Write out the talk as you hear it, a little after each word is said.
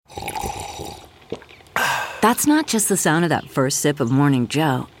That's not just the sound of that first sip of Morning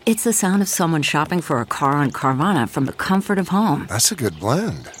Joe. It's the sound of someone shopping for a car on Carvana from the comfort of home. That's a good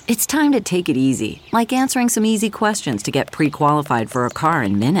blend. It's time to take it easy, like answering some easy questions to get pre-qualified for a car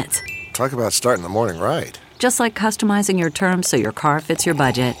in minutes. Talk about starting the morning right. Just like customizing your terms so your car fits your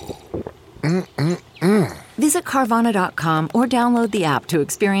budget. Visit Carvana.com or download the app to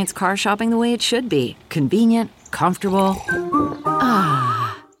experience car shopping the way it should be. Convenient, comfortable.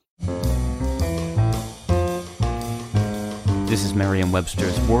 This is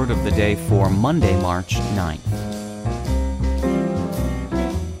Merriam-Webster's Word of the Day for Monday, March 9th.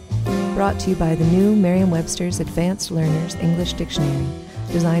 Brought to you by the new Merriam-Webster's Advanced Learners English Dictionary,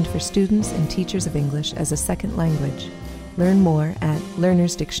 designed for students and teachers of English as a second language. Learn more at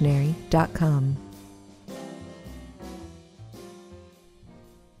learnersdictionary.com.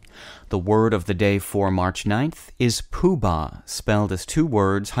 The word of the day for March 9th is Pooh-Bah, spelled as two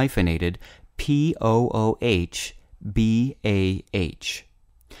words hyphenated Pooh-Bah.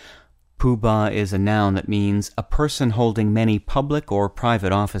 Pooh-Bah is a noun that means a person holding many public or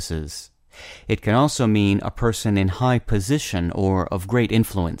private offices. It can also mean a person in high position or of great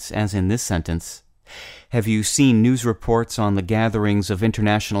influence, as in this sentence. Have you seen news reports on the gatherings of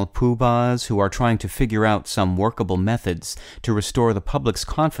international Pooh-Bahs who are trying to figure out some workable methods to restore the public's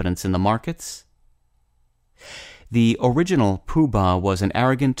confidence in the markets? The original Pooh-Bah was an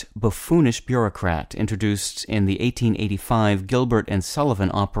arrogant, buffoonish bureaucrat introduced in the 1885 Gilbert and Sullivan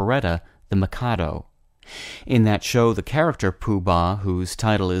operetta, The Mikado. In that show, the character Pooh-Bah, whose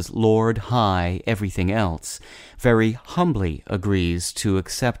title is Lord High Everything Else, very humbly agrees to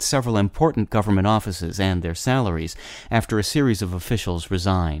accept several important government offices and their salaries after a series of officials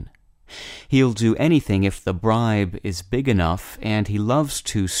resign. He'll do anything if the bribe is big enough, and he loves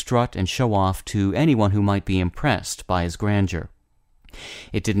to strut and show off to anyone who might be impressed by his grandeur.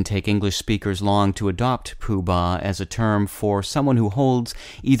 It didn't take English speakers long to adopt Pooh-Bah as a term for someone who holds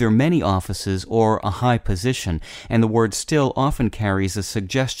either many offices or a high position, and the word still often carries a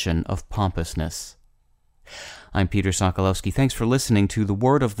suggestion of pompousness. I'm Peter Sokolowski. Thanks for listening to the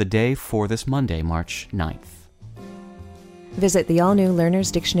Word of the Day for this Monday, March 9th. Visit the all-new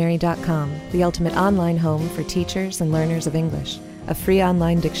learnersdictionary.com, the ultimate online home for teachers and learners of English. A free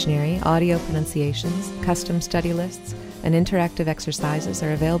online dictionary, audio pronunciations, custom study lists, and interactive exercises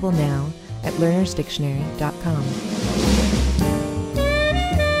are available now at learnersdictionary.com.